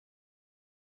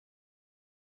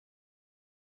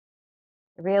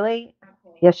Really?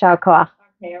 Yashar koach.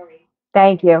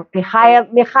 Thank you. Michael.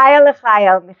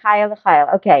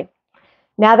 Okay.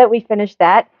 Now that we finished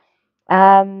that,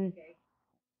 um,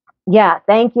 yeah,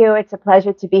 thank you. It's a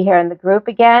pleasure to be here in the group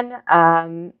again.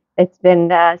 It's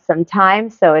been some time,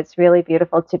 so it's really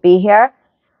beautiful to be here.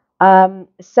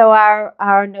 So our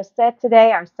noset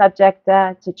today, our subject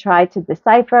to try to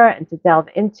decipher and to delve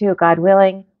into, God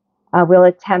willing, we'll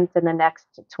attempt in the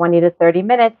next 20 to 30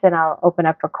 minutes, and I'll open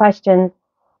up for questions,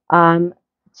 um,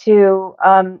 to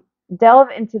delve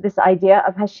into this idea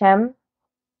of Hashem,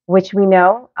 which we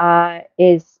know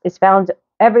is found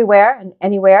everywhere and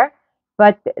anywhere.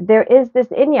 But there is this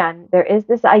inyan, there is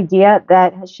this idea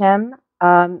that Hashem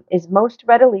is most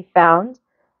readily found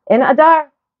in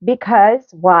Adar. Because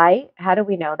why? How do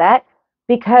we know that?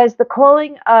 Because the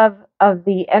calling of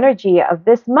the energy of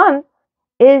this month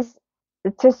is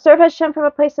to serve Hashem from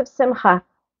a place of simcha.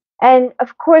 And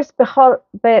of course,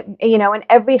 but in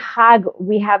every Chag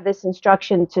we have this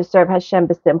instruction to serve Hashem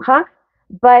b'simcha.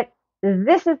 But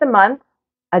this is the month,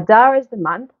 Adar is the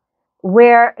month,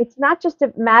 where it's not just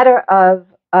a matter of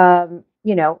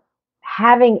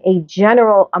having a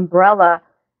general umbrella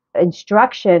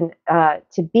instruction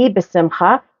to be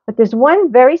b'simcha, but there's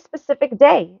one very specific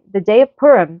day, the day of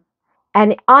Purim,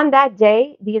 and on that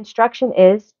day the instruction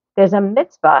is there's a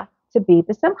mitzvah to be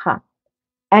b'simcha.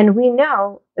 And we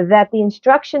know that the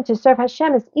instruction to serve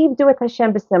Hashem is Ibdu et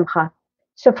Hashem b'simcha.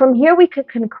 So from here we could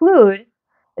conclude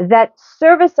that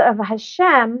service of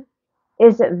Hashem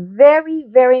is very,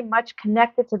 very much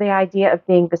connected to the idea of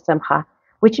being b'simcha,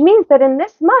 which means that in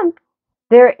this month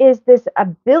there is this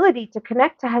ability to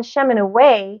connect to Hashem in a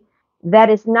way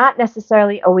that is not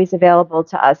necessarily always available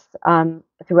to us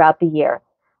throughout the year.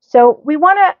 So we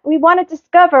want to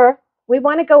discover, we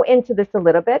want to go into this a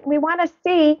little bit, and we want to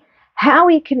see how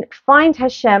we can find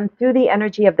Hashem through the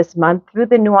energy of this month, through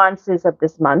the nuances of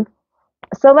this month.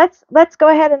 So let's go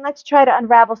ahead and let's try to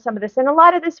unravel some of this. And a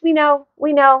lot of this we know,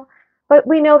 but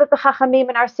we know that the Chachamim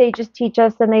and our sages teach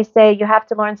us, and they say you have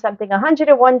to learn something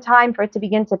 101 times for it to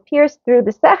begin to pierce through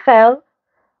the sechel,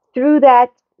 through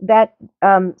that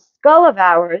skull of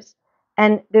ours.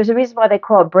 And there's a reason why they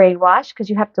call it brainwash, because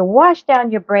you have to wash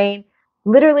down your brain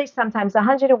literally sometimes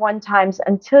 101 times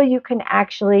until you can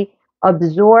actually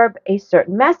absorb a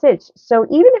certain message. So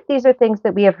even if these are things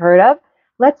that we have heard of,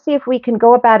 let's see if we can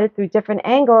go about it through different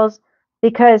angles,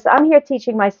 because I'm here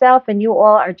teaching myself and you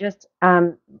all are just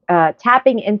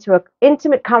tapping into an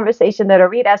intimate conversation that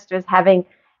Orit Esther is having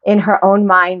in her own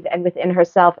mind and within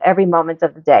herself every moment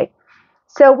of the day.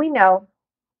 So we know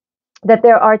that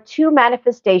there are two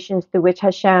manifestations through which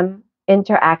Hashem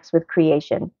interacts with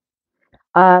creation.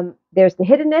 There's the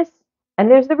hiddenness and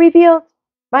there's the revealed.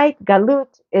 Right?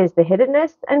 Galut is the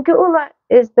hiddenness and Geula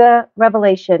is the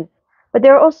revelation. But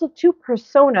there are also two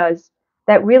personas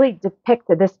that really depict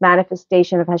this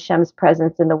manifestation of Hashem's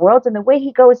presence in the world and the way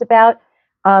he goes about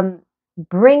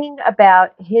bringing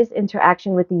about his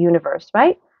interaction with the universe,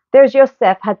 right? There's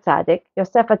Yosef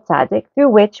HaTzadik, through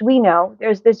which we know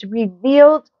there's this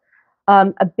revealed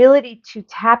ability to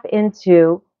tap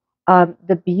into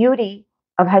the beauty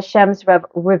of Hashem's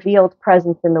revealed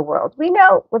presence in the world. We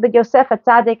know that Yosef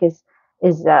HaTzadik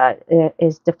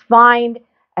is defined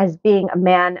as being a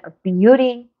man of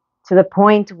beauty to the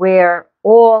point where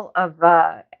all of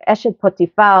Eshet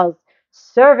Potiphar's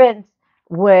servants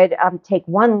would take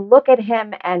one look at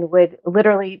him and would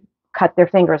literally cut their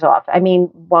fingers off. I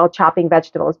mean, while chopping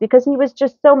vegetables, because he was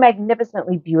just so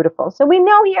magnificently beautiful. So we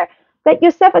know here that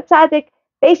Yosef HaTzadik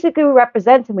basically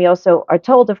represents, and we also are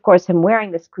told, of course, him wearing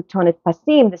this kutonet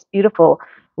pasim, this beautiful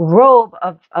robe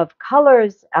of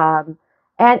colors.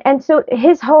 And so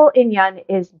his whole inyan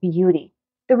is beauty,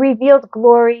 the revealed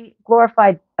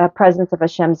glorified presence of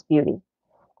Hashem's beauty.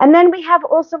 And then we have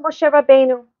also Moshe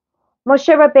Rabbeinu.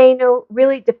 Moshe Rabbeinu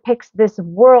really depicts this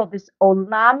world, this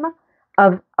olam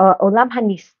of olam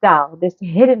hanistar, this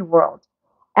hidden world.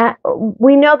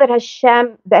 We know that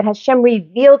Hashem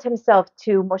revealed himself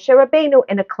to Moshe Rabbeinu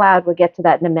in a cloud. We'll get to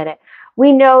that in a minute.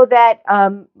 We know that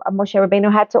Moshe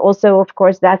Rabbeinu had to also, of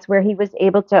course, that's where he was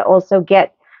able to also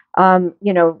get,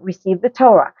 receive the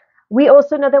Torah. We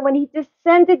also know that when he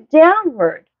descended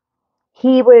downward,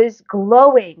 he was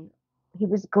glowing. He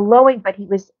was glowing, but he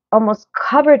was almost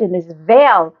covered in this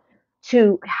veil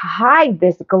to hide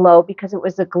this glow, because it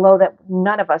was a glow that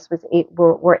none of us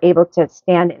were able to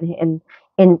stand in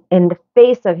the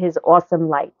face of his awesome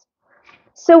light.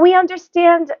 So we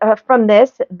understand from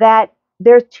this that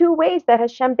there are two ways that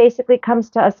Hashem basically comes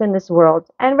to us in this world.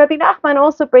 And Rabbi Nachman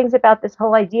also brings about this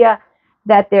whole idea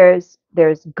that there's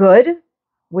good,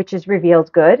 which is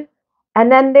revealed good, and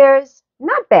then there's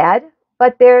not bad,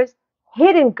 but there's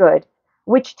hidden good,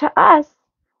 which to us,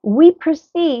 we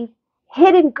perceive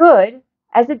hidden good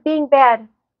as it being bad.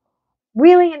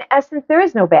 Really, in essence, there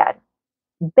is no bad.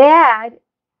 Bad,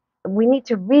 we need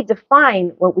to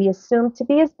redefine what we assume to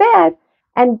be as bad.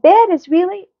 And bad is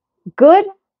really good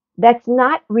that's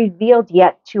not revealed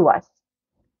yet to us,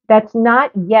 that's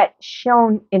not yet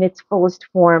shown in its fullest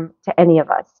form to any of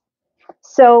us.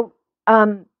 So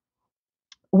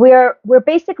we're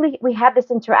basically, we have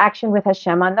this interaction with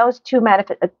Hashem on those two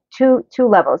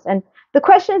levels. And the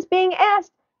question is being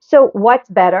asked, so what's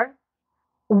better?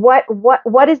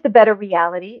 What is the better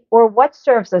reality, or what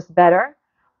serves us better?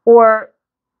 Or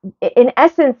in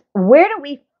essence, where do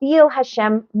we feel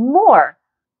Hashem more?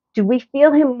 Do we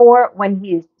feel him more when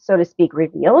he's, so to speak,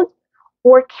 revealed?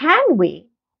 Or can we,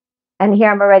 and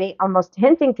here I'm already almost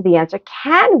hinting to the answer,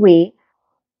 can we,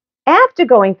 after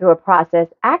going through a process,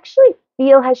 actually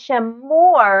feel Hashem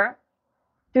more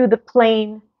through the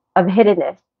plane of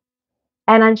hiddenness?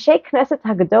 And Anshe Knesset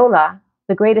Hagadola,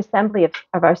 the great assembly of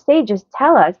our sages,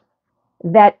 tell us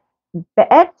that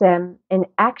be'etzem, in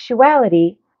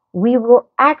actuality, we will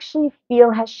actually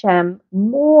feel Hashem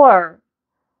more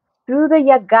through the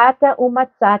Yagata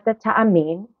Umatzata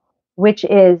Ta'amin, which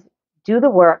is do the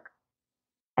work,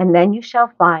 and then you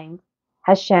shall find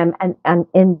Hashem, and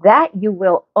in that you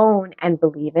will own and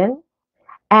believe in.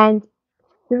 And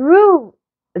through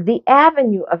the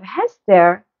avenue of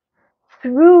Hester,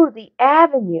 through the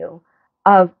avenue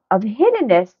of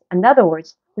hiddenness, in other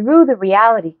words, through the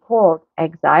reality called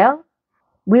exile,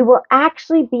 we will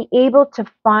actually be able to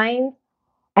find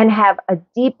and have a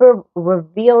deeper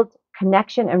revealed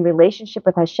connection and relationship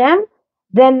with Hashem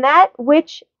than that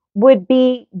which would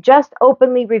be just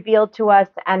openly revealed to us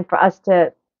and for us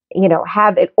to,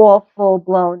 have it all full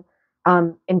blown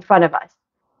in front of us.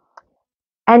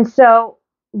 And so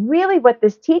really what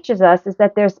this teaches us is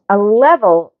that there's a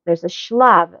level, there's a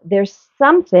shlav, there's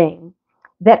something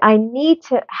that I need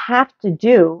to have to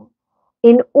do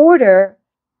in order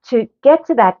to get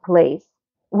to that place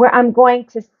where I'm going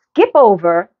to skip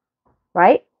over,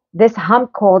 right, this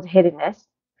hump called hiddenness,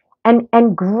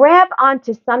 and grab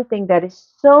onto something that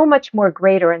is so much more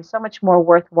greater and so much more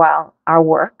worthwhile, our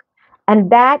work. And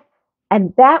that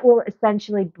will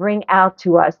essentially bring out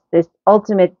to us this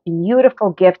ultimate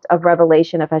beautiful gift of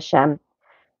revelation of Hashem.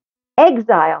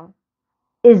 Exile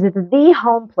is the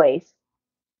home place,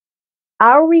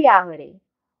 our reality,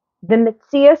 the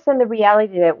Metzius and the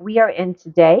reality that we are in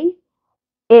today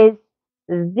is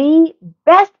the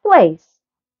best place.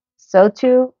 So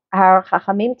too, our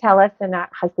Chachamim tell us and our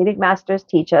Hasidic masters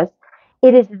teach us,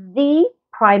 it is the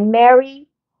primary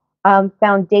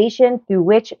foundation through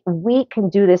which we can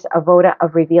do this avoda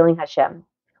of revealing Hashem.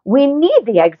 We need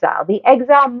the exile. The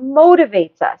exile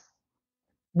motivates us.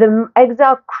 The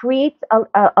exile creates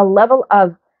a level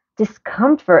of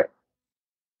discomfort.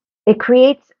 It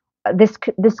creates this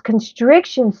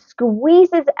constriction,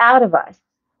 squeezes out of us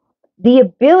the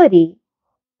ability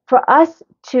for us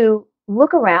to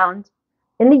look around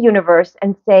in the universe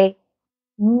and say,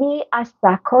 Mi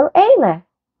asa kol ele?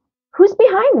 Who's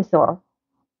behind this all?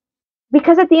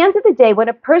 Because at the end of the day, when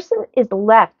a person is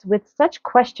left with such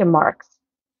question marks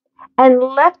and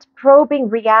left probing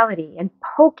reality and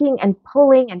poking and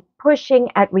pulling and pushing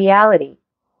at reality,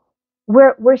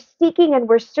 we're seeking and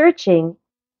we're searching,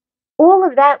 all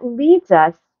of that leads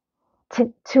us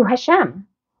to Hashem.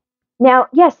 Now,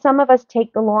 yes, some of us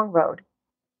take the long road,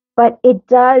 but it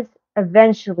does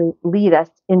eventually lead us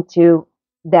into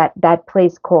that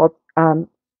place called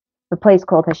the place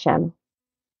called Hashem.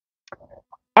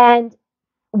 And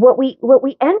what we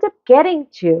end up getting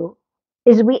to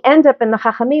is we end up, in the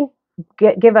Chachamim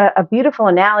give a beautiful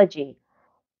analogy.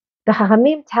 The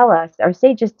Chachamim tell us, our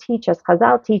sages teach us,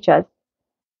 Chazal teach us,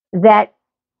 that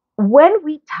when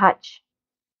we touch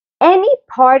any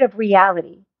part of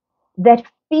reality that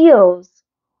feels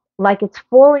like it's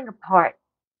falling apart,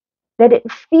 that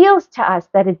it feels to us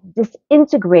that it's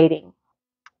disintegrating,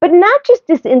 but not just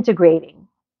disintegrating.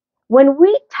 When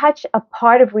we touch a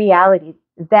part of reality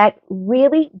that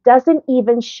really doesn't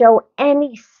even show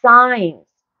any signs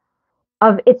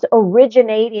of its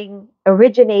originating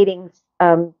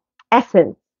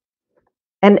essence,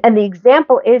 and the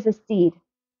example is a seed.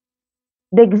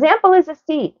 The example is a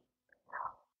seed.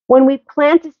 When we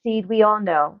plant a seed, we all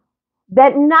know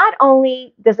that not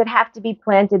only does it have to be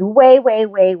planted way, way,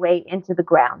 way, way into the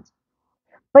ground,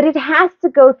 but it has to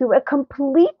go through a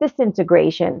complete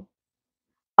disintegration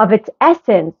of its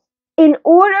essence in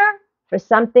order for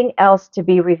something else to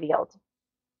be revealed.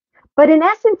 But in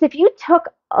essence, if you took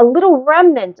a little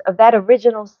remnant of that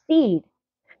original seed,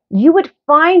 you would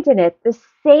find in it the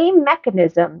same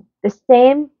mechanism, the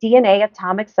same DNA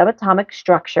atomic, subatomic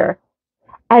structure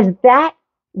as that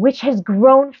which has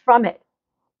grown from it.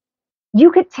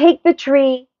 You could take the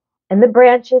tree and the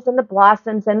branches and the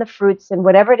blossoms and the fruits and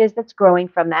whatever it is that's growing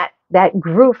from that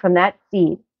grew from that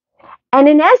seed. And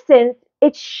in essence,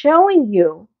 it's showing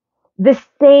you the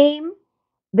same,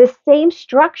 the same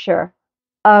structure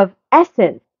of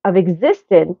essence, of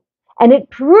existence, and it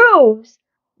proves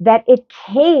that it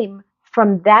came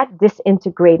from that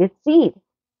disintegrated seed.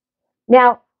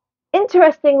 Now,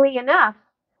 interestingly enough,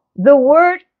 the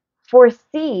word for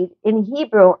seed in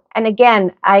Hebrew, and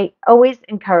again, I always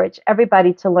encourage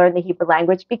everybody to learn the Hebrew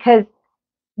language because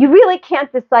you really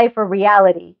can't decipher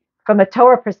reality from a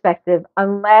Torah perspective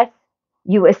unless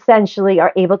you essentially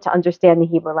are able to understand the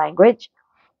Hebrew language.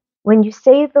 When you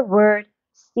say the word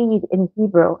seed in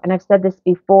Hebrew, and I've said this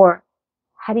before,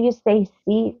 how do you say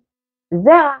seed?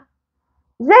 Zera,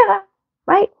 zera,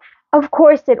 right? Of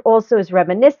course, it also is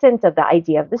reminiscent of the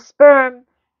idea of the sperm.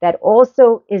 That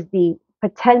also is the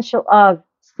potential of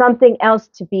something else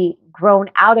to be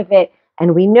grown out of it.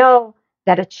 And we know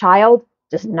that a child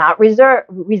does not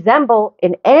resemble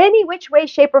in any which way,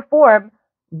 shape, or form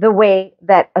the way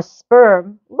that a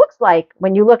sperm looks like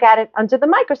when you look at it under the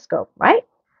microscope, right?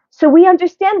 So we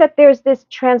understand that there's this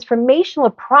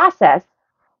transformational process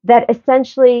that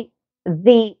essentially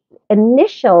the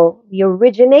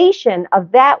origination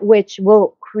of that which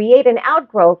will create an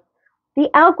outgrowth,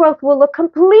 the outgrowth will look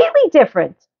completely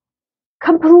different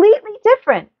from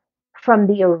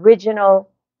the original,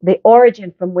 the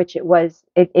origin from which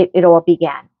it all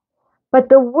began. But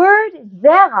the word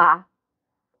zera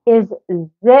is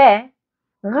zera,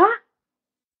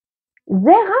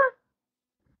 zera.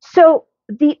 So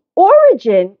the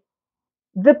origin,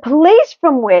 the place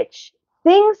from which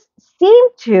things seem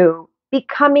to be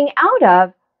coming out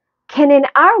of, can in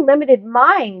our limited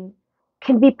mind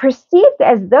can be perceived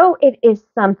as though it is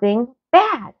something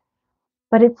bad,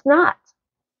 but it's not.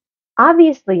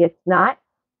 Obviously it's not.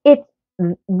 It's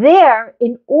there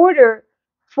in order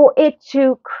for it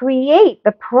to create.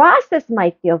 The process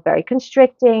might feel very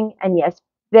constricting and yes,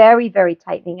 very, very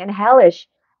tightening and hellish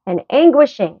and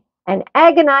anguishing and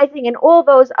agonizing and all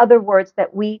those other words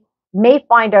that we may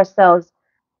find ourselves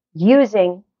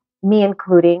using, me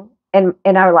including,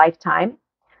 in our lifetime.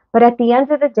 But at the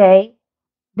end of the day,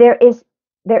 there is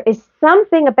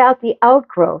something about the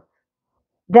outgrowth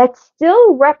that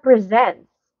still represents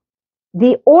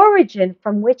the origin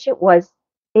from which it was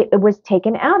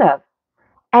taken out of.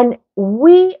 And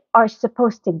we are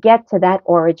supposed to get to that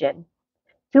origin.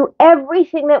 Through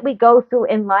everything that we go through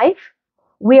in life,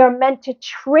 we are meant to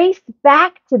trace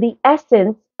back to the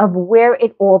essence of where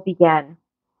it all began.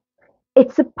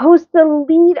 It's supposed to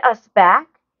lead us back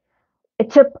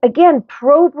to, again,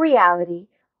 probe reality,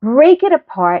 break it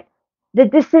apart. The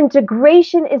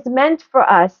disintegration is meant for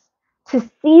us to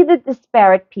see the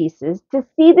disparate pieces, to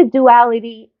see the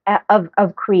duality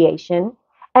of creation,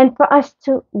 and for us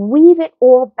to weave it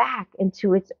all back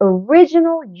into its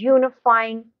original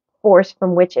unifying force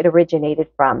from which it originated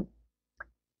from.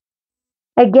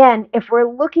 Again, if we're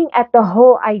looking at the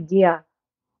whole idea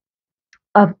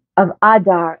of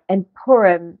Adar and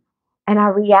Purim and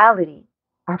our reality,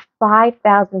 our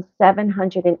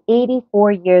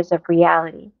 5,784 years of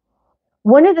reality.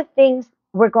 One of the things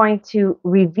we're going to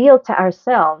reveal to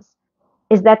ourselves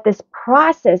is that this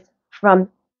process from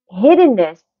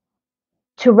hiddenness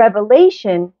to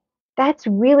revelation, that's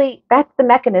the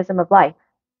mechanism of life.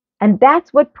 And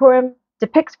that's what Purim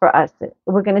depicts for us.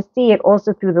 We're going to see it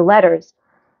also through the letters,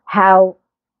 how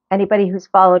anybody who's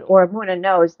followed Emuna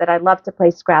knows that I love to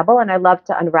play Scrabble and I love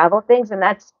to unravel things. And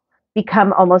that's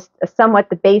become almost somewhat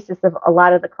the basis of a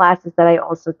lot of the classes that I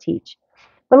also teach.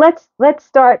 But let's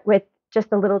start with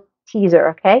just a little teaser,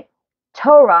 okay?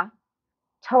 Torah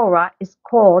is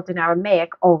called in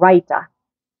Aramaic Oraita.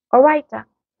 Oraita.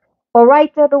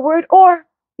 Oraita, the word or,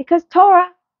 because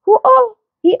Torah,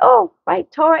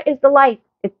 right? Torah is the light.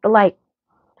 It's the light.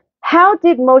 How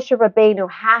did Moshe Rabbeinu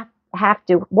have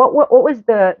to, what was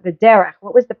the derech,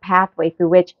 what was the pathway through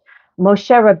which Moshe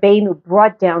Rabbeinu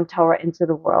brought down Torah into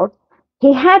the world?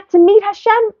 He had to meet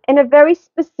Hashem in a very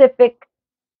specific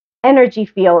energy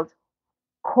field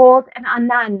called an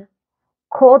anan,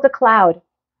 called a cloud.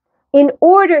 In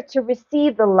order to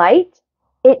receive the light,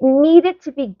 it needed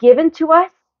to be given to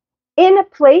us in a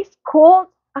place called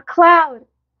a cloud,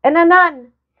 an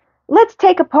anan. Let's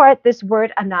take apart this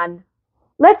word anan.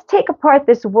 Let's take apart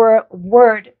this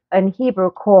word in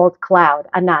Hebrew called cloud,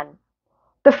 anan.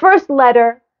 The first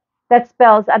letter that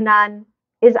spells anan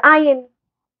is ayin.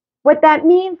 What that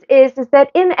means is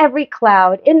that in every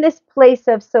cloud, in this place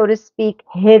of, so to speak,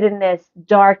 hiddenness,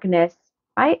 darkness,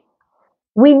 right?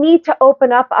 We need to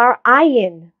open up our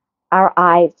ayin, our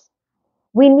eyes.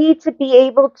 We need to be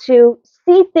able to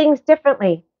see things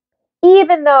differently,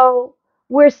 even though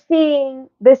we're seeing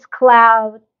this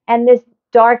cloud and this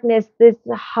darkness, this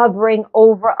hovering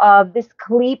over of this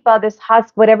klipa, this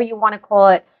husk, whatever you want to call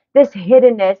it, this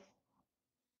hiddenness.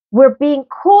 We're being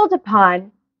called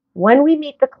upon when we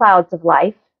meet the clouds of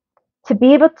life to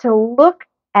be able to look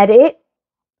at it,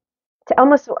 to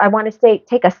almost, I want to say,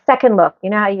 take a second look. You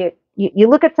know how you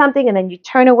look at something and then you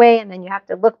turn away and then you have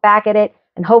to look back at it.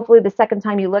 And hopefully the second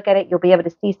time you look at it, you'll be able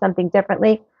to see something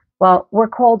differently. Well, we're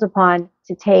called upon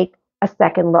to take a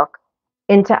second look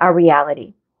into our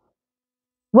reality.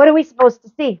 What are we supposed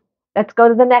to see? Let's go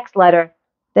to the next letter.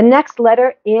 The next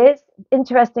letter is,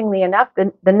 interestingly enough,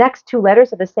 the next two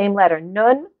letters are the same letter,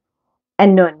 nun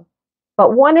and nun.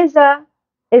 But one is a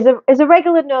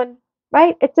regular nun,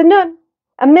 right? It's a nun,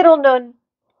 a middle nun.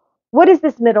 What is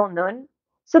this middle nun?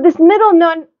 So this middle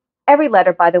nun, every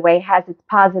letter, by the way, has its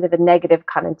positive and negative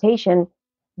connotation.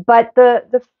 But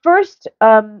the first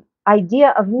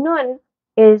idea of nun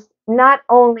is not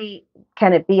only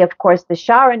can it be, of course, the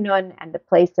Shara nun and the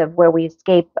place of where we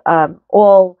escape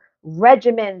all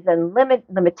regimens and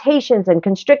limitations and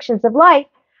constrictions of life,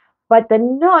 but the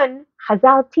nun,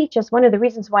 Chazal teach us one of the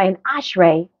reasons why in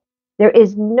Ashrei there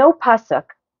is no pasuk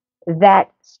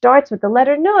that starts with the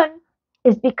letter nun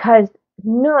is because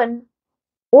nun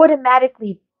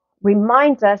automatically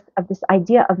reminds us of this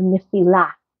idea of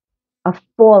nefilah, of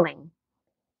falling.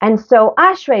 And so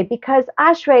Ashrei, because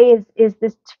Ashrei is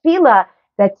this tefillah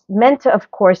that's meant to,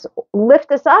 of course,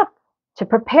 lift us up, to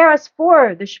prepare us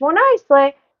for the Shmona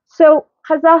Esrei. So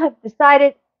Chazal have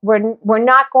decided we're going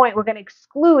to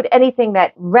exclude anything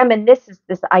that reminisces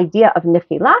this idea of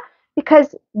nefilah,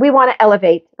 because we want to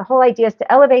elevate. The whole idea is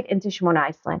to elevate into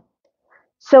Shmona Esrei.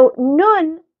 So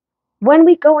Nun, when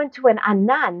we go into an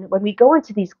anan, when we go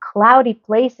into these cloudy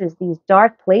places, these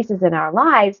dark places in our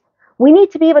lives, we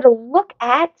need to be able to look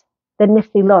at the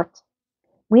nefilot.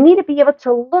 We need to be able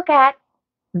to look at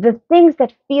the things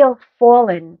that feel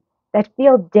fallen, that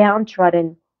feel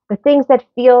downtrodden, the things that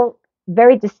feel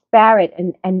very disparate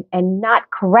and not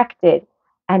corrected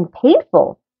and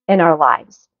painful in our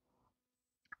lives.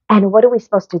 And what are we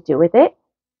supposed to do with it?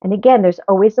 And again, there's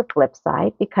always a flip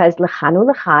side, because lechanu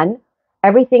lechan,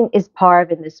 everything is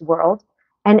parv in this world,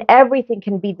 and everything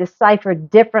can be deciphered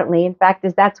differently. In fact,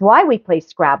 that's why we play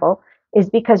Scrabble, is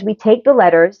because we take the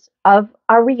letters of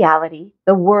our reality,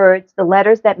 the words, the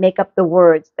letters that make up the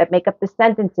words, that make up the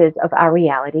sentences of our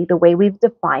reality, the way we've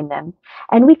defined them,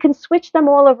 and we can switch them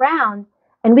all around,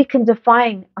 and we can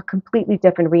define a completely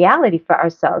different reality for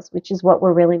ourselves, which is what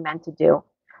we're really meant to do.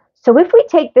 So if we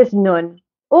take this nun,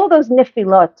 all those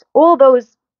nifilot, all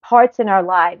those parts in our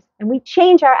lives, and we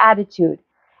change our attitude,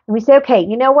 and we say, okay,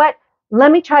 you know what?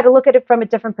 Let me try to look at it from a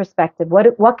different perspective.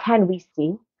 What can we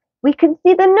see? We can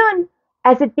see the nun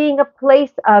as it being a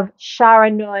place of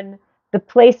Shara Nun, the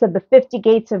place of the 50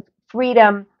 gates of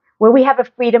freedom, where we have a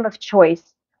freedom of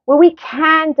choice, where we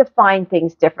can define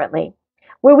things differently,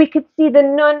 where we could see the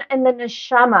nun and the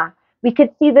neshama. We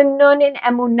could see the nun in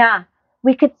Emuna.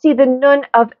 We could see the nun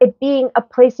of it being a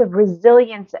place of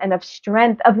resilience and of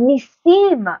strength, of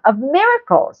nisim, of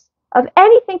miracles, of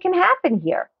anything can happen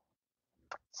here.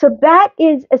 So that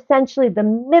is essentially the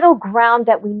middle ground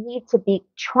that we need to be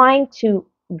trying to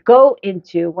go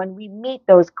into when we meet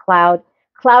those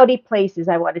cloudy places,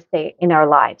 I want to say, in our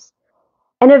lives.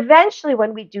 And eventually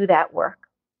when we do that work,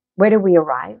 where do we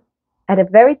arrive? At a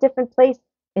very different place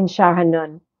in Shar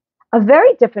Hanun, a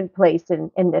very different place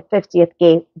in the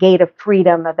 50th gate of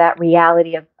freedom, of that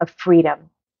reality of freedom.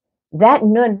 That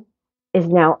Nun is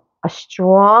now a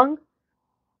strong,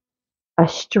 a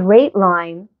straight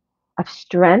line of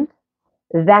strength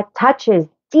that touches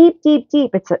deep, deep,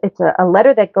 deep. It's a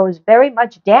letter that goes very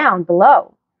much down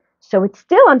below. So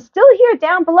I'm still here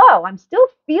down below. I'm still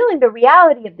feeling the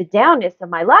reality of the downness of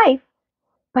my life,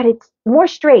 but it's more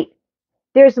straight.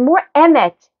 There's more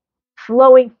emet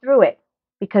flowing through it,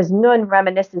 because nun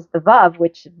reminisces the vav,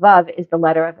 which vav is the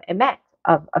letter of emet,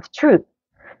 of truth.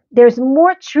 There's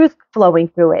more truth flowing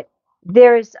through it.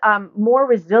 There's more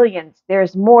resilience.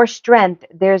 There's more strength.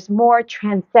 There's more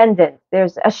transcendence.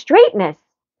 There's a straightness.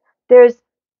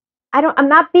 I'm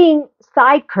not being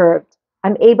side curved.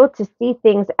 I'm able to see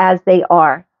things as they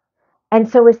are. And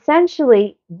so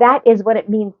essentially, that is what it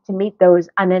means to meet those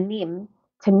ananim,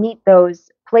 to meet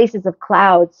those places of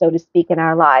cloud, so to speak, in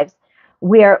our lives,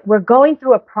 where we're going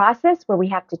through a process where we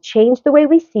have to change the way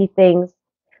we see things.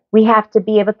 We have to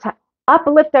be able to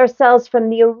uplift ourselves from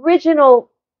the original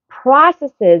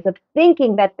processes of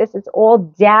thinking that this is all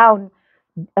down,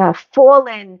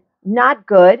 fallen, not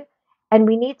good. And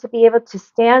we need to be able to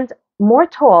stand more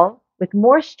tall, with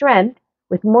more strength,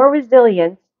 with more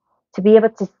resilience to be able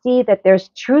to see that there's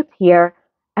truth here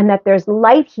and that there's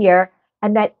light here,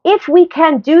 and that if we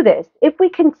can do this, if we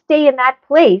can stay in that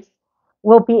place,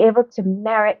 we'll be able to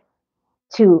merit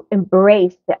to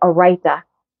embrace the Oraita,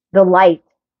 the light,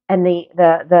 and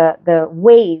the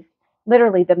wave,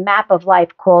 literally the map of life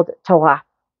called Torah.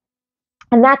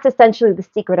 And that's essentially the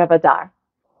secret of Adar.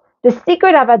 The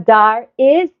secret of Adar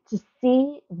is to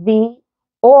see the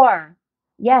or.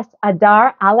 Yes,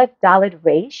 Adar, Aleph, Dalet,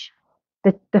 Resh.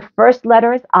 The first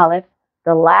letter is Aleph,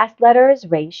 the last letter is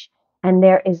Resh, and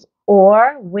there is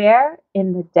or where?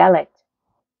 In the Dalet.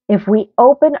 If we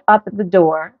open up the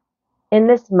door in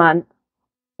this month,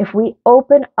 if we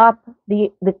open up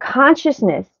the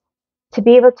consciousness to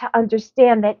be able to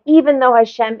understand that even though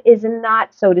Hashem is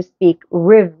not, so to speak,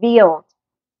 revealed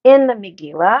in the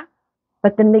Megillah,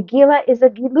 but the Megillah is a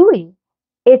Gilui.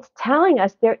 It's telling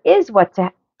us there is what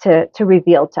to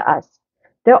reveal to us.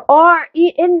 There are,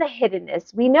 in the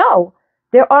hiddenness, we know,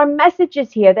 there are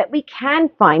messages here that we can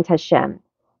find Hashem.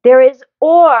 There is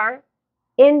or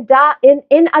in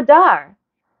Adar.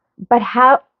 But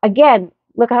how, again,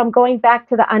 look how I'm going back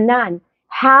to the Anan.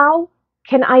 How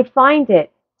can I find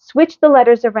it? Switch the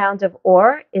letters around of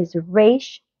or is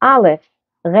Resh, Aleph,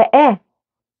 Re'eh.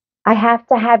 I have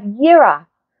to have Yira.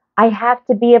 I have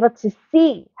to be able to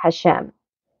see Hashem.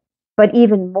 But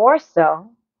even more so,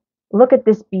 look at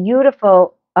this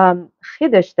beautiful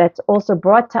chiddush that's also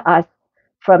brought to us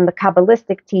from the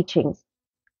Kabbalistic teachings.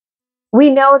 We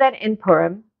know that in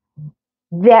Purim,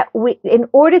 that we, in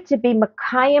order to be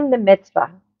Makayim the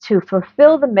mitzvah, to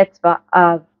fulfill the mitzvah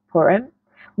of Purim,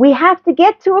 we have to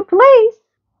get to a place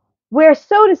where,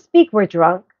 so to speak, we're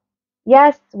drunk.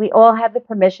 Yes, we all have the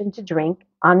permission to drink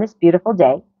on this beautiful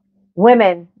day.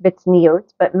 Women,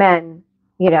 bitsniut, but men,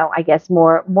 I guess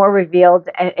more revealed,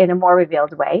 in a more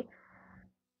revealed way.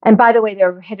 And by the way,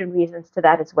 there are hidden reasons to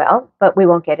that as well, but we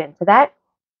won't get into that.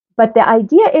 But the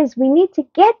idea is we need to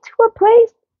get to a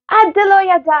place, ad delo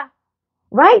yada,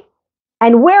 right?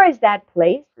 And where is that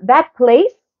place? That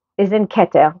place is in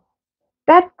Keter.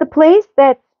 That's the place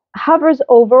that hovers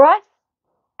over us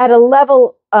at a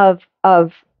level of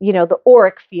the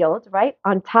auric field, right,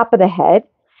 on top of the head.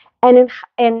 And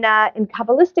in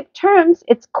Kabbalistic terms,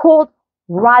 it's called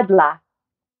Radla.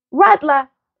 Radla.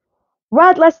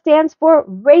 Radla stands for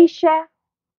Reisha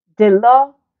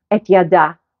Delo et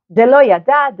Yada. Delo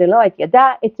Yada, Delo et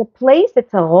Yada. It's a place,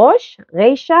 it's a Rosh.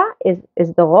 Reisha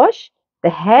is the Rosh, the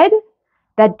head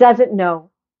that doesn't know.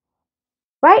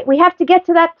 Right? We have to get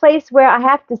to that place where I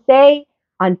have to say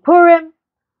on Purim,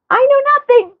 I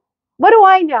know nothing. What do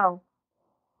I know?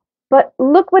 But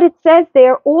look what it says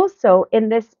there also in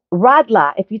this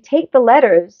Radla. If you take the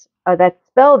letters that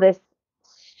spell this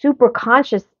super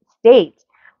conscious state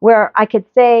where I could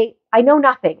say, I know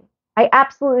nothing. I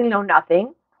absolutely know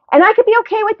nothing. And I could be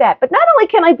okay with that. But not only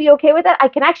can I be okay with that, I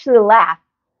can actually laugh.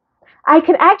 I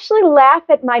can actually laugh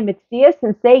at my mitzias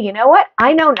and say, you know what?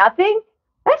 I know nothing.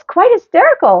 That's quite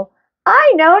hysterical.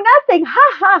 I know nothing.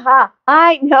 Ha, ha, ha.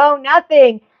 I know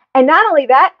nothing. And not only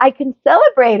that, I can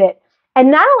celebrate it.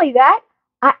 And not only that,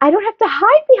 I don't have to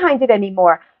hide behind it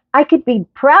anymore. I could be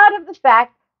proud of the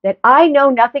fact that I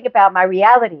know nothing about my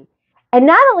reality. And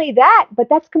not only that, but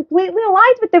that's completely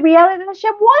aligned with the reality that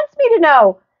Hashem wants me to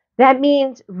know. That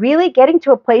means really getting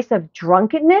to a place of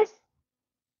drunkenness,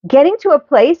 getting to a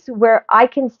place where I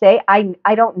can say I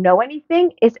don't know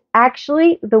anything is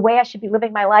actually the way I should be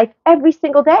living my life every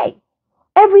single day.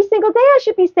 Every single day I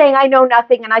should be saying I know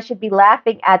nothing, and I should be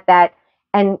laughing at that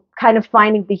and kind of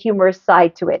finding the humorous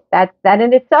side to it. That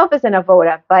in itself is an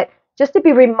avoda, but just to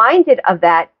be reminded of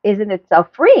that is in itself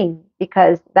freeing,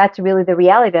 because that's really the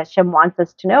reality that Hashem wants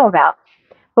us to know about.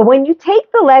 But when you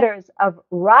take the letters of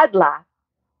Radla,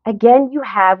 again, you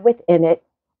have within it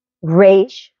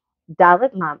Resh,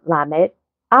 Dalet, Lamed,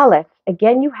 Aleph.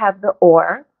 Again, you have the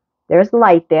or. There's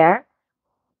light there.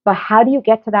 But how do you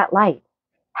get to that light?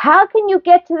 How can you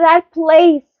get to that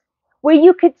place where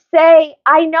you could say,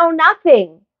 I know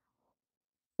nothing?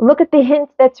 Look at the hint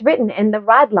that's written in the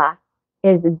Radla.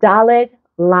 Is Dalet,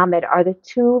 Lamed are the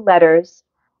two letters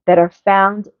that are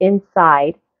found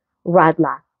inside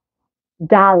Radla.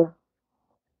 Dal.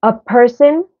 A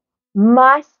person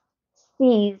must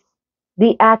seize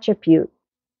the attribute,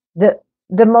 the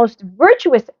most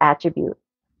virtuous attribute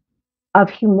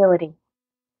of humility.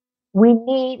 We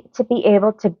need to be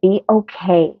able to be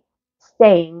okay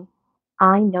saying,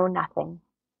 I know nothing.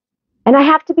 And I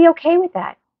have to be okay with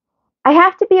that. I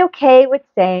have to be okay with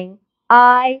saying,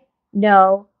 I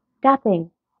know nothing.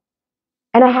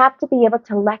 And I have to be able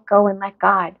to let go and let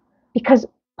God. Because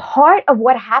part of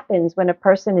what happens when a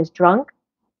person is drunk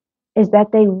is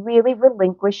that they really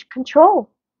relinquish control.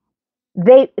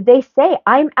 They say,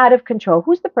 I'm out of control.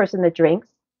 Who's the person that drinks?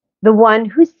 The one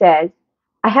who says,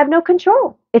 I have no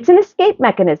control. It's an escape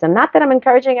mechanism. Not that I'm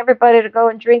encouraging everybody to go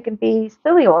and drink and be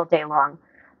silly all day long.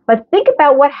 But think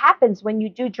about what happens when you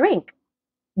do drink.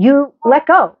 You let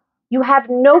go. You have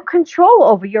no control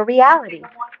over your reality.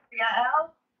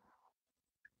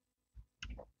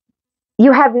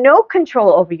 You have no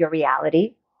control over your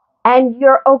reality, and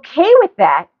you're okay with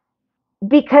that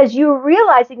because you're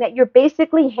realizing that you're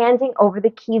basically handing over the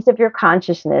keys of your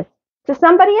consciousness to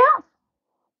somebody else.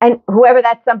 And whoever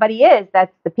that somebody is,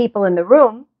 that's the people in the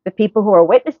room, the people who are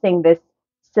witnessing this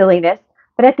silliness.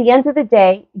 But at the end of the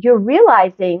day, you're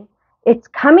realizing, it's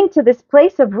coming to this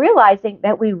place of realizing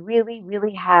that we really,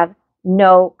 really have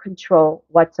no control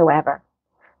whatsoever.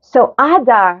 So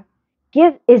Adar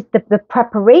is the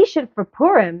preparation for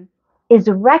Purim is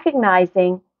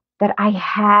recognizing that I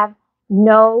have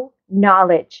no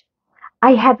knowledge.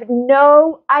 I have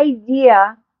no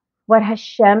idea what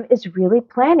Hashem is really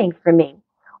planning for me,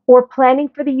 or planning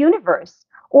for the universe,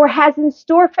 or has in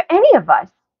store for any of us.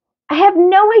 I have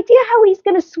no idea how he's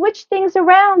going to switch things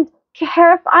around,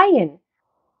 keharif ayin,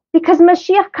 because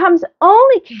Mashiach comes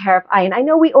only keharif ayin. I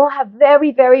know we all have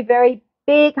very, very, very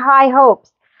big, high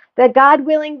hopes that God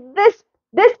willing, this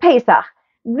Pesach,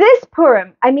 this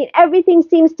Purim, I mean, everything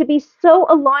seems to be so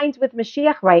aligned with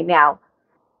Mashiach right now.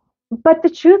 But the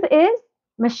truth is,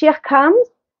 Mashiach comes,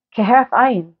 keharif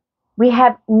ayin. We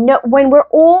have no, when we're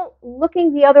all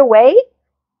looking the other way,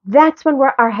 that's when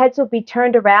our heads will be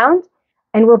turned around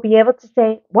and we'll be able to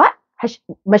say, what?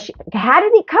 How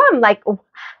did he come? Like,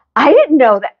 I didn't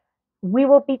know that. We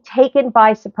will be taken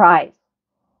by surprise.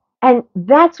 And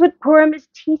that's what Purim is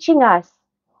teaching us,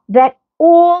 that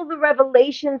all the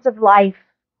revelations of life,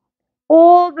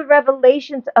 all the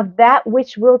revelations of that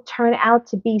which will turn out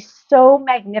to be so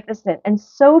magnificent and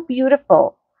so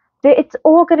beautiful, that it's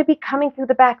all going to be coming through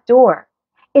the back door.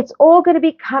 It's all going to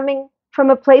be coming from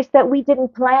a place that we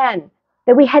didn't plan,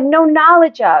 that we had no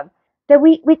knowledge of, that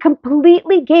we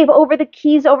completely gave over the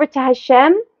keys over to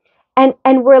Hashem,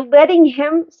 and we're letting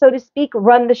him, so to speak,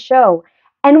 run the show.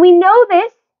 And we know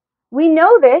this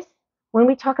when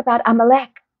we talk about Amalek.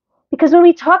 Because when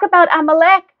we talk about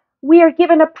Amalek, we are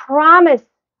given a promise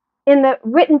in the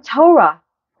written Torah.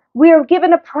 We are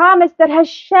given a promise that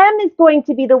Hashem is going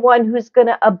to be the one who's going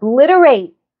to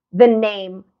obliterate the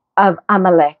name of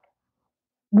Amalek.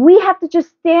 We have to just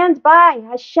stand by.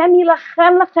 Hashem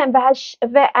yilachem lachem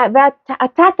ve'ata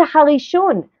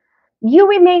tacharishun. You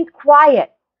remain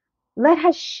quiet. Let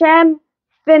Hashem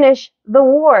finish the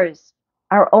wars,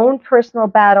 our own personal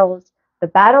battles, the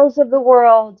battles of the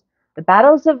world, the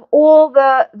battles of all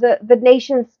the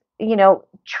nations,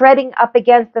 treading up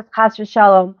against us, chas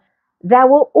v'shalom, that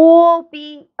will all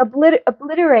be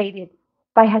obliterated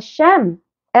by Hashem.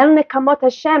 El nekamot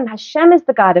Hashem. Hashem is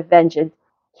the God of vengeance.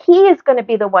 He is going to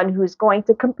be the one who's going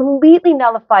to completely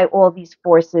nullify all these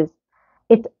forces.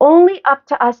 It's only up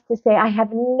to us to say, I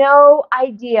have no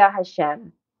idea,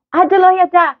 Hashem. Ad lo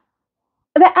yada.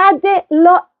 Ve'ad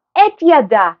lo et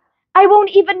yada. I won't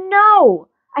even know.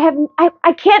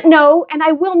 I can't know, and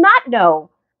I will not know.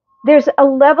 There's a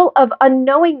level of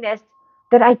unknowingness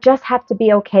that I just have to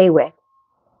be okay with.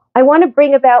 I want to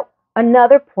bring about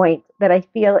another point that I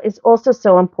feel is also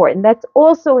so important. That's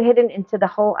also hidden into the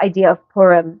whole idea of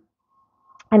Purim.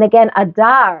 And again,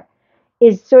 Adar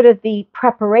is sort of the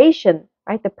preparation,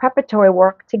 right? The preparatory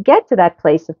work to get to that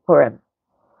place of Purim.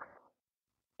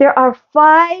 There are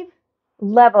 5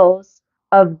 levels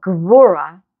of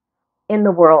Gevura in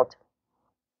the world.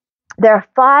 There are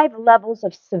 5 levels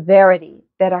of severity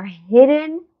that are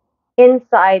hidden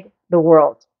inside the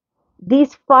world.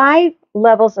 These 5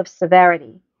 levels of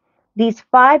severity, these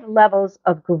 5 levels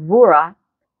of Gevura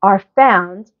are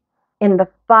found in the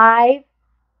 5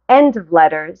 end of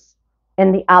letters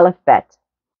in the alphabet.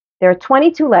 There are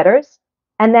 22 letters,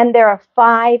 and then there are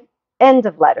 5 end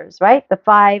of letters, right? The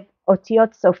 5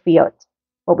 otiot sofiot,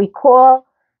 what we call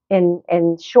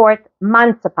in short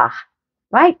mansapach,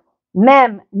 right?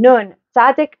 Mem, Nun,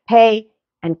 Tzadik, Pei,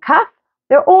 and Kaf.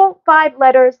 They're all 5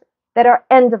 letters that are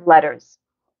end of letters.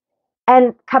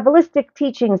 And Kabbalistic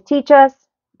teachings teach us,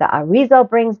 the Arizal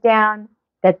brings down,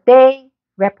 that they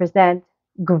represent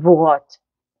Gevurot.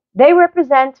 They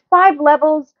represent 5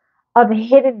 levels of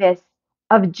hiddenness,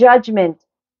 of judgment,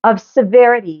 of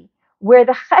severity, where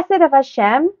the chesed of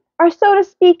Hashem are, so to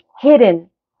speak, hidden.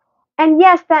 And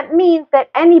yes, that means that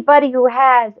anybody who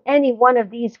has any one of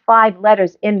these 5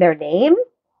 letters in their name,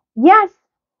 yes,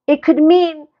 it could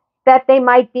mean that they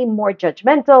might be more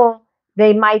judgmental,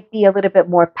 they might be a little bit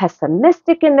more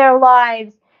pessimistic in their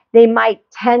lives, they might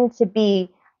tend to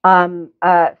be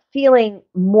feeling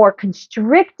more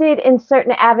constricted in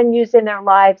certain avenues in their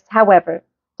lives. However,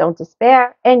 don't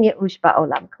despair. En ye'ush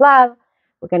ba'olam klal.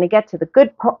 We're going to get to the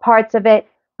good parts of it.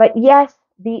 But yes,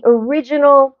 the origin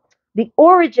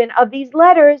of these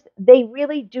letters, they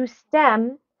really do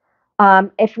stem.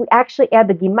 If we actually add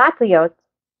the gematria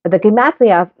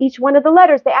of each one of the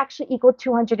letters, they actually equal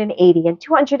 280. And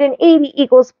 280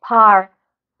 equals par,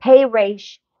 pei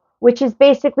resh, which is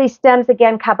basically stems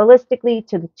again Kabbalistically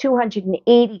to the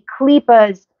 280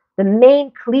 klipas,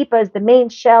 the main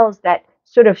shells that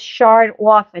sort of shard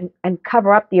off and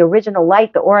cover up the original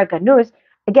light, the Ora Ganuz.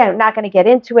 Again, I'm not going to get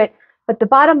into it, but the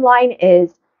bottom line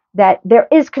is that there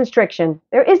is constriction.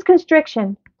 There is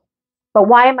constriction. But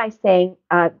why am I saying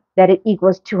that it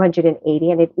equals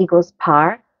 280 and it equals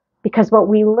par? Because what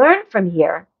we learn from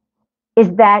here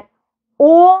is that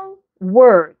all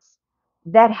words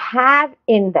that have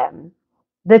in them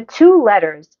the two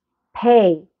letters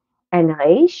pei and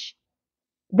resh,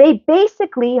 they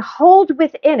basically hold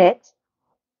within it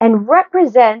and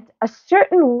represent a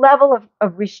certain level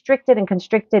of restricted and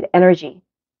constricted energy.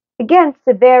 Again,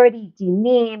 severity,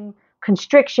 dinim,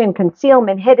 constriction,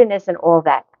 concealment, hiddenness, and all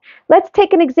that. Let's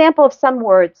take an example of some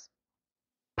words.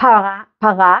 Para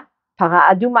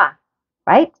aduma,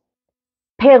 right?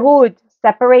 Perud,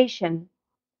 separation.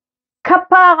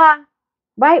 Kapara,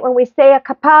 right? When we say a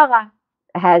kapara,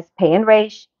 it has pei and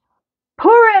resh.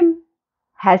 Purim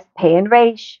has pei and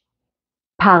resh.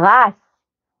 Paras,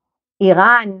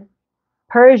 Iran,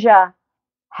 Persia,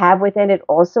 have within it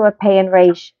also a pei and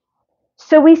resh.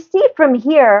 So we see from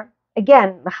here,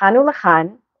 again, lachanu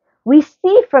lachan, we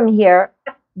see from here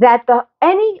that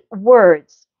any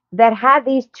words that have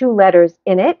these two letters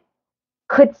in it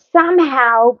could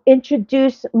somehow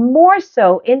introduce more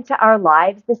so into our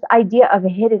lives this idea of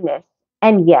hiddenness.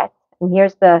 And yet, and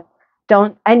here's the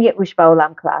and yet ushba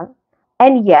olam klal,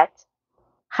 and yet,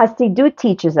 Hasidut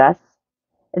teaches us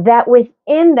that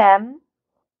within them,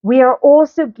 we are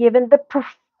also given the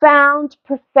profound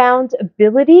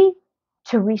ability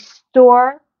to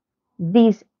restore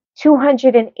these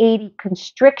 280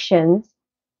 constrictions,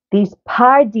 these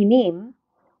pardinim.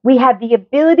 We have the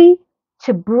ability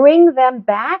to bring them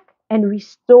back and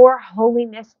restore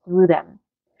holiness through them.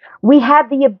 We have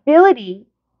the ability,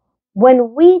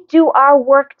 when we do our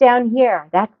work down here,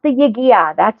 that's the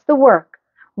yigiyah, that's the work.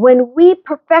 When we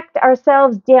perfect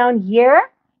ourselves down here,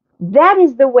 that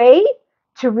is the way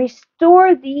to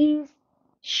restore these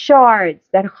shards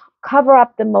that cover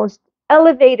up the most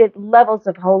elevated levels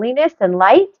of holiness and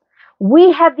light.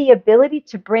 We have the ability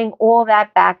to bring all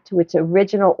that back to its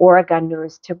original Ora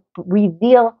Ganuz, to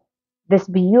reveal this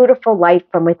beautiful light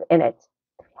from within it.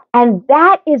 And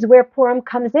that is where Purim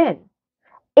comes in.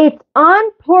 It's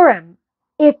on Purim.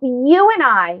 If you and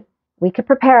I, we could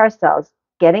prepare ourselves,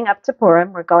 getting up to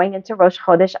Purim, we're going into Rosh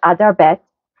Chodesh Adar Bet.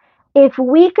 If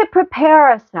we could prepare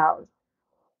ourselves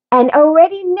and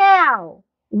already now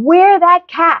wear that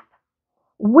cap,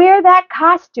 wear that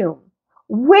costume,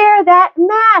 wear that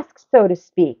mask, so to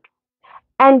speak,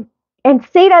 and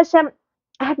say to Hashem,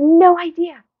 I have no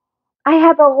idea. I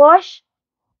have a Rosh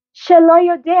Shelo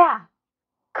Yodea,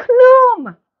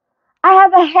 Klum. I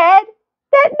have a head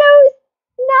that knows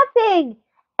nothing.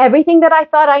 Everything that I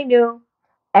thought I knew,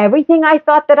 everything I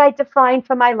thought that I defined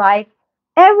for my life,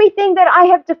 everything that I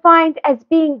have defined as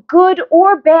being good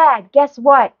or bad, guess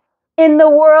what? In the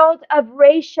world of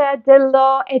Reisha de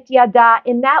lo et Yada,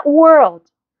 in that world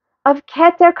of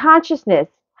Keter consciousness,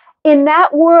 in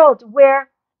that world where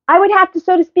I would have to,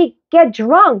 so to speak, get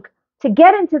drunk to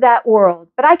get into that world,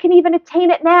 but I can even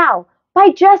attain it now by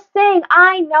just saying,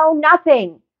 I know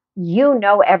nothing. You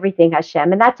know everything,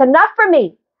 Hashem, and that's enough for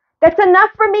me. That's enough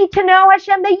for me to know,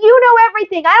 Hashem, that you know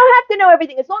everything. I don't have to know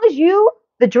everything. As long as you,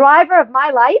 the driver of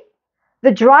my life,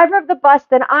 the driver of the bus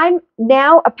that I'm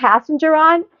now a passenger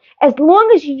on, as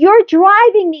long as you're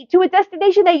driving me to a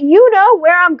destination that you know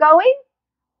where I'm going,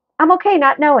 I'm okay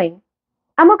not knowing.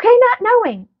 I'm okay not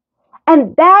knowing.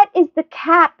 And that is the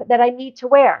cap that I need to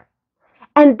wear.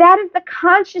 And that is the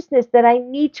consciousness that I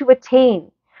need to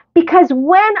attain. Because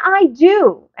when I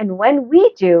do, and when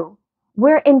we do,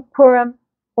 we're in Purim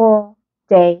all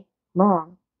day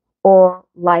long, all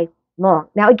life long.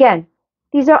 Now, again,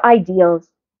 these are ideals.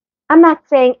 I'm not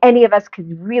saying any of us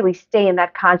could really stay in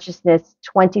that consciousness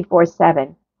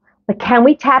 24/7. But can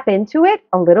we tap into it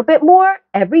a little bit more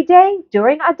every day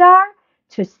during Adar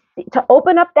to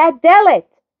open up that delit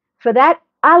for that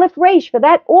Aleph Resh, for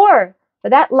that Or, for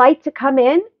that light to come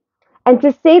in, and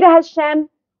to say to Hashem,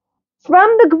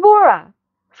 from the Gvura,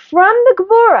 from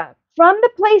the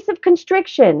place of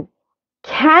constriction,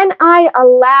 can I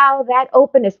allow that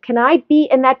openness? Can I be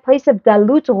in that place of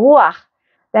Dalut Ruach,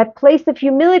 that place of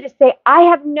humility to say, I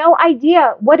have no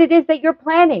idea what it is that you're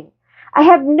planning. I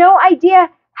have no idea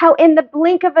how in the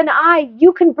blink of an eye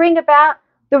you can bring about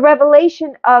the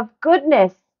revelation of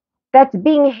goodness that's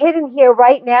being hidden here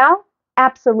right now.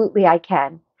 Absolutely, I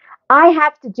can. I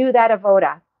have to do that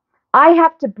avoda. I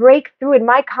have to break through in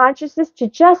my consciousness to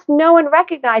just know and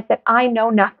recognize that I know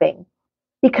nothing.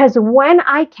 Because when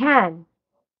you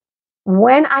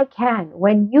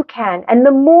can, and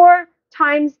the more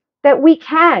times that we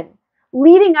can,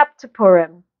 leading up to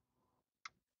Purim,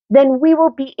 then we will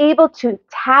be able to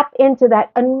tap into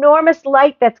that enormous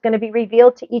light that's going to be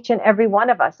revealed to each and every one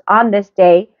of us on this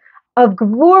day of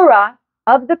Gvura,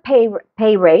 of the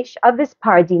Peiresh, of this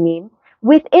Pardinim.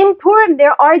 Within Purim,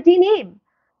 there are Dinim.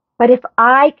 But if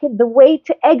the way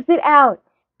to exit out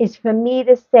is for me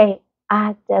to say,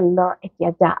 Adar et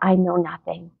yada, I know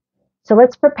nothing. So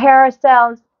let's prepare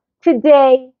ourselves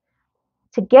today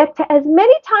to get to as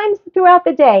many times throughout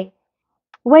the day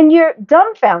when you're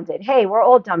dumbfounded. Hey, we're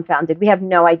all dumbfounded. We have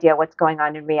no idea what's going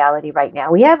on in reality right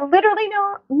now. We have literally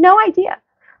no idea.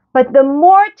 But the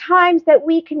more times that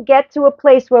we can get to a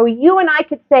place where you and I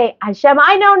could say, Hashem,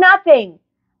 I know nothing.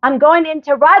 I'm going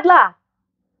into Radla.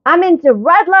 I'm into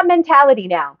Radla mentality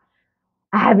now.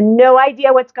 I have no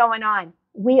idea what's going on.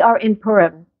 We are in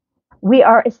Purim. We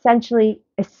are essentially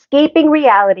escaping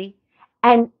reality.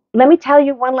 And let me tell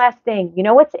you one last thing. You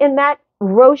know what's in that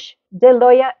Rosh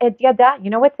Deloya et Yada?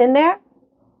 You know what's in there?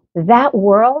 That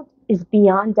world is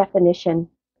beyond definition.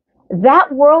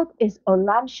 That world is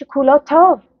Olam Shekulo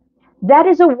Tov. That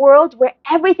is a world where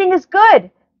everything is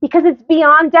good because it's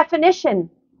beyond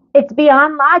definition. It's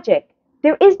beyond logic.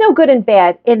 There is no good and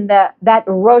bad in that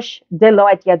Rosh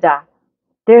Deloya et Yada.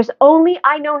 There's only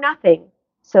I know nothing.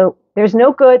 So there's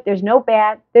no good, there's no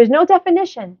bad, there's no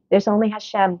definition. There's only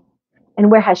Hashem.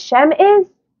 And where Hashem is,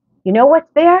 you know what's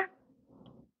there?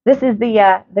 This is the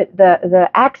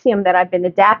axiom that I've been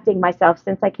adapting myself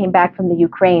since I came back from the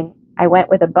Ukraine. I went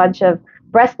with a bunch of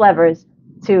breast levers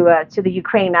to the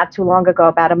Ukraine not too long ago,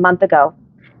 about a month ago.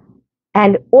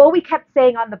 And all we kept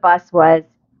saying on the bus was,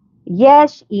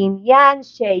 Yesh inyan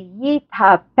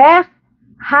sheyithapech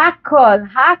hakol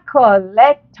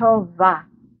letova.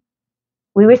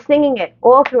 We were singing it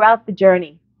all throughout the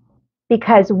journey.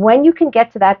 Because when you can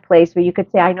get to that place where you could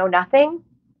say, I know nothing,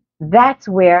 that's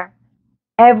where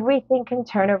everything can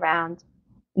turn around.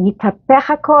 Yitapech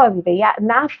hakol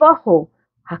v'nafahu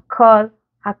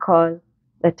hakol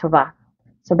letova.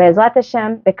 So Be'ezrat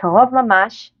Hashem, Be'karov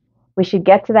Mamash, we should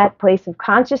get to that place of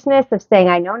consciousness of saying,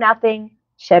 I know nothing,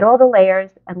 shed all the layers,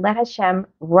 and let Hashem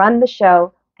run the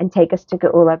show and take us to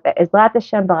Geula. Be'ezrat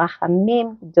Hashem,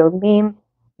 Barachamim, Dolim,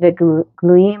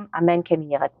 Ve'gluyim, Amen, Ken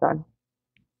Yeh Ratzon.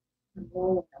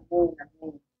 Amen.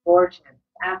 Gorgeous.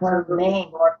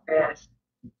 Absolutely gorgeous.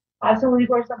 Absolutely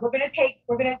gorgeous. We're going to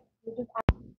just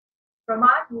Ramon,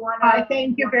 you want to?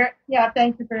 Thank you very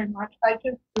much.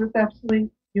 It was absolutely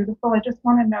beautiful. I just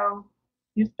want to know,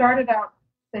 you started out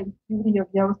saying beauty of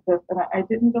Yosef, and I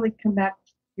didn't really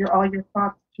connect all your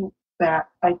thoughts to that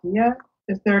idea.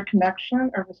 Is there a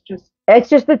connection, or was just? It's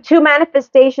just the two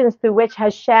manifestations through which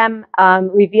Hashem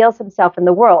reveals himself in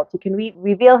the world. He can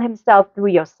reveal himself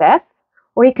through Yosef,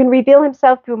 or he can reveal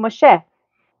himself through Moshe.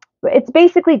 It's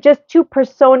basically just two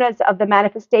personas of the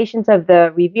manifestations of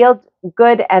the revealed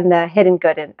good and the hidden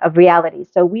good of reality.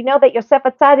 So we know that Yosef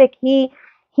HaTzadik, he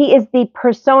is the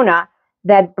persona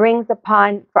that brings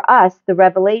upon for us the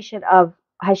revelation of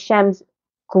Hashem's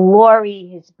glory,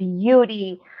 his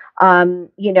beauty,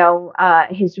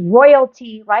 his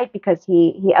royalty, right? Because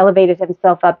he elevated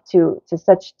himself up to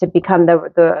become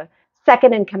the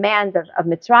second in command of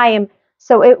Mitzrayim.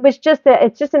 So it's just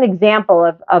an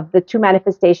example of the two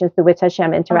manifestations through which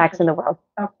Hashem interacts in the world.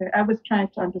 Okay, I was trying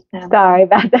to understand. Sorry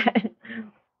about that.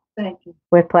 Thank you.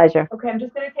 With pleasure. Okay, I'm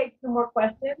just going to take two more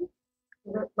questions.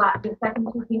 The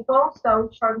second two people. So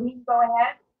Charlene, go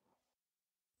ahead.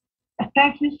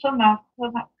 Thank you so much.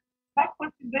 So my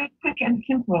question is very quick and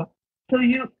simple. So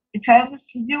if I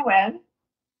understood you well,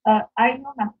 I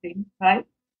know nothing, right?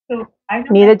 So I know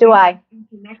Neither do I.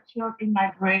 Intellectual in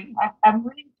my brain. I'm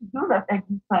willing to do that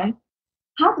exercise.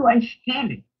 How do I feel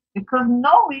it? Because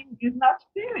knowing is not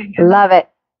feeling. Love it.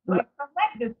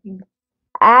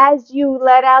 As you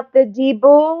let out the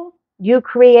dibur, you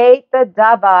create the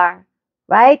davar,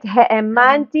 right?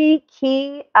 He'emanti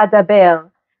ki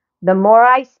adaber. The more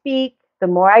I speak, the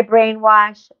more I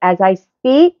brainwash. As I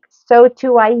speak, so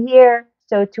too I hear,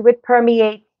 so too it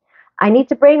permeates. I need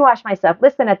to brainwash myself.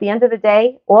 Listen, at the end of the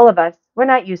day, all of us, we're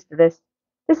not used to this.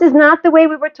 This is not the way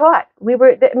we were taught.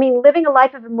 Living a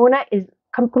life of Emuna is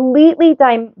completely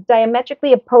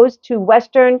diametrically opposed to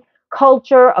Western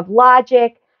culture of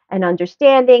logic and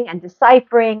understanding and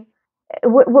deciphering.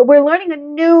 We're learning a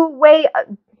new way.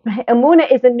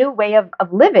 Emuna is a new way of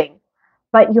living,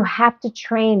 but you have to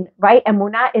train, right?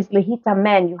 Emuna is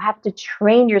lehitamen. You have to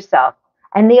train yourself.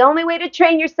 And the only way to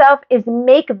train yourself is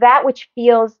make that which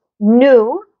feels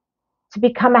new to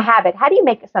become a habit. How do you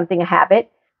make something a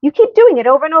habit? You keep doing it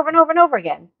over and over and over and over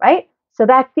again, right? So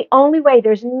that's the only way.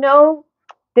 There's no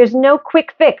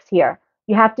quick fix here.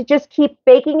 You have to just keep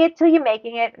baking it till you're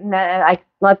making it. And I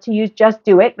love to use just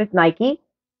do it with Nike.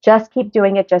 Just keep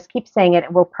doing it. Just keep saying it.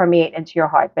 It will permeate into your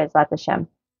heart. Bezrat Hashem.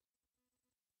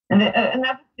 And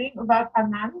another thing about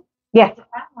Anan. Yes.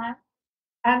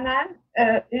 Anan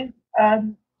is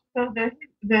so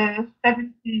the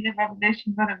 70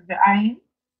 revelation of the Ayin.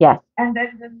 Yes. And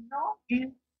then the No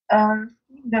is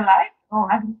seeing the light or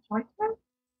having choices.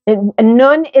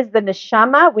 Nun is the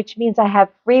neshama, which means I have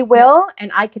free will,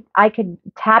 and I could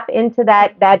tap into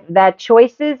that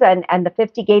choices and the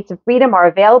 50 gates of freedom are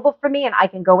available for me, and I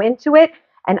can go into it,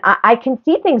 and I can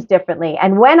see things differently.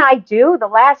 And when I do, the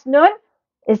last nun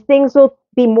is things will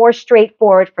be more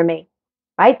straightforward for me,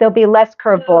 right? There'll be less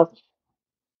curveballs.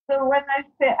 So when I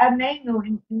say Aneinu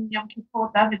in Yom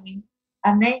Kippur davening,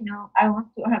 Aneinu, I want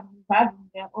to have Vav in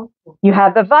there also. You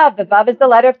have the Vav. The Vav is the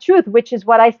letter of truth, which is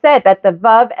what I said, that the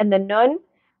Vav and the Nun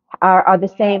are the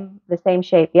same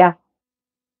shape. Yeah.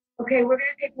 Okay, we're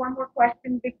going to take one more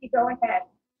question. Vicky, go ahead.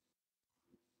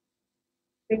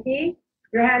 Vicky,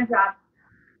 your hand's up.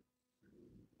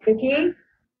 Vicky,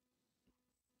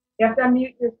 you have to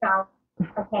unmute yourself.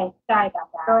 Okay, sorry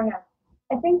about that. Go ahead.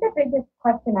 I think the biggest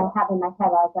question I have in my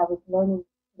head as I was learning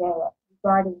today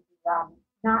regarding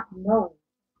not knowing,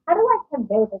 how do I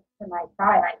convey this to my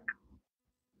child?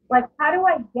 Like, how do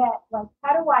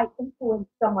I influence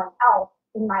someone else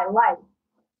in my life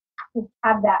to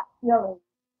have that feeling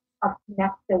of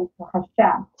connection to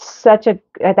Hashem?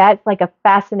 That's like a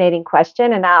fascinating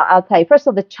question. And I'll tell you, first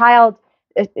of all, the child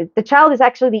is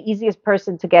actually the easiest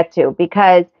person to get to,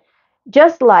 because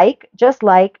just like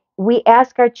we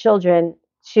ask our children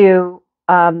to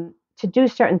do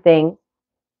certain things,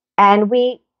 and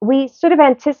we sort of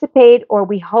anticipate or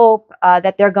we hope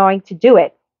that they're going to do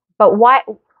it. But why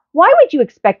would you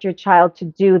expect your child to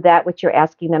do that which you're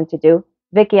asking them to do?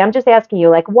 Vicky, I'm just asking you,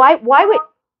 like, why would?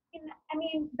 I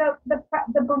mean,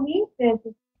 the belief is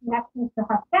connection to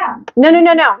Hashem. No.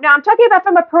 I'm talking about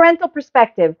from a parental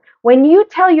perspective. When you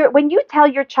tell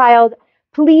your child,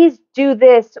 please do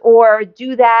this or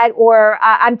do that, or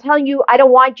I'm telling you, I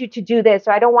don't want you to do this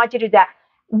or I don't want you to do that.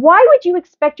 Why would you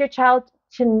expect your child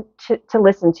to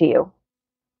listen to you?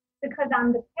 Because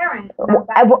I'm the parent.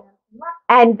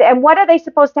 And what are they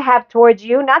supposed to have towards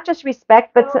you? Not just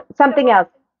respect, but something else.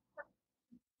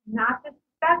 Not just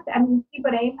respect. I mean,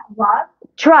 but love.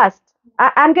 Trust.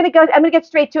 I'm gonna get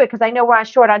straight to it because I know we're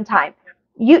short on time.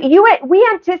 We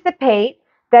anticipate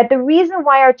that the reason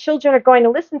why our children are going to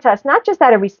listen to us, not just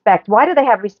out of respect. Why do they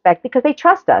have respect? Because they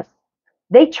trust us.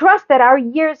 They trust that our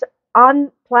years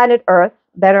on planet Earth,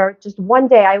 that are just one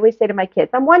day, I always say to my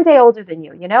kids, I'm one day older than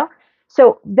you,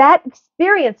 So that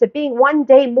experience of being one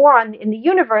day more in the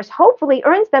universe hopefully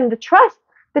earns them the trust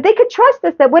that they could trust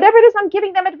us, that whatever it is I'm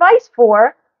giving them advice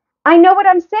for, I know what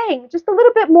I'm saying, just a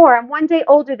little bit more. I'm one day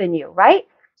older than you, right?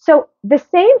 So the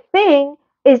same thing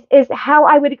is how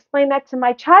I would explain that to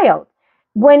my child.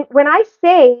 When I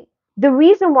say the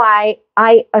reason why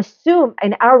I assume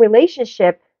in our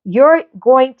relationship you're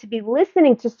going to be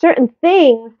listening to certain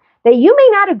things that you may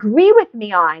not agree with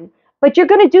me on, but you're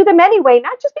going to do them anyway,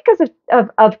 not just because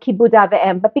of kibud av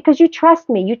v'em, but because you trust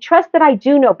me. You trust that I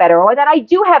do know better, or that I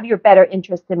do have your better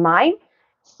interest in mind.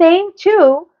 Same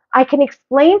too, I can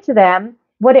explain to them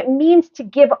what it means to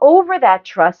give over that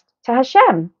trust to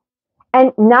Hashem.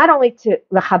 And not only to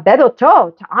l'chabed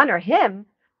oto, to honor him,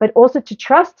 but also to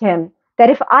trust him, that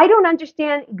if I don't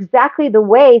understand exactly the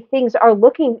way things are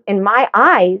looking in my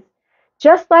eyes,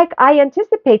 just like I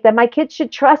anticipate that my kids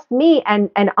should trust me and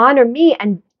honor me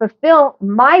and fulfill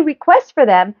my requests for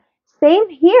them, same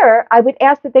here, I would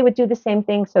ask that they would do the same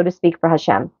thing, so to speak, for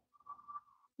Hashem.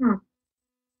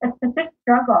 It's a big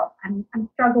struggle. I'm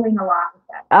struggling a lot with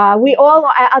that.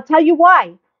 I'll tell you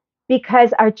why.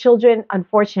 Because our children,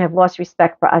 unfortunately, have lost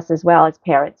respect for us as well as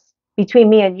parents. Between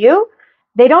me and you,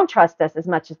 they don't trust us as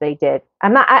much as they did. I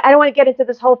don't want to get into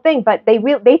this whole thing, but they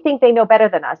think they know better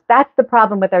than us. That's the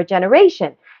problem with our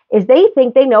generation, is they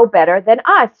think they know better than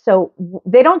us. So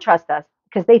they don't trust us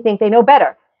because they think they know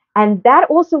better. And that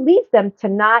also leads them to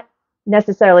not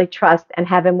necessarily trust and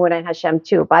have Emuna in Hashem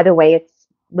too. By the way, it's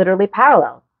literally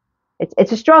parallel.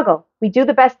 It's a struggle. We do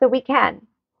the best that we can.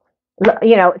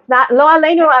 It's not lo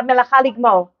aleinu melacha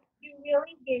ligmor. You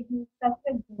really gave me such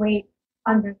a great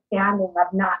understanding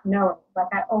of not knowing. Like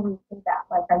I always do that.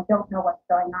 Like I don't know what's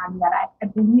going on yet. I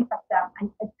believe of them.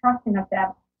 I trust in of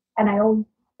them. And I always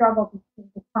struggle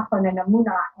between the Tachon and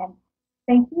Emuna. And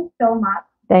thank you so much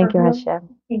Thank for you, really Hashem.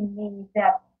 teaching me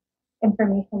this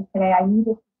information today. I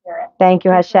needed to hear it. Thank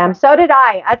you, Hashem. So did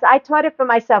I. I taught it for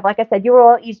myself. Like I said, you were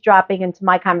all eavesdropping into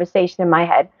my conversation in my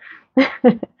head.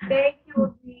 Thank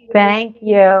you, Rita. Thank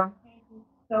you.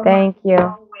 So Thank much, you.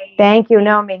 always. Thank you, Thank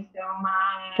Nomi. you so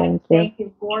much. Thank you. Thank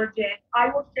you, gorgeous. I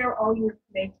will share all your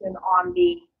information on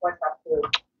the WhatsApp group.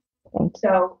 Thank you.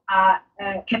 So,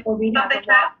 we have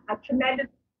a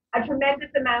tremendous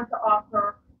amount to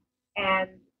offer, and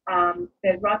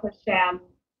the Baruch Hashem,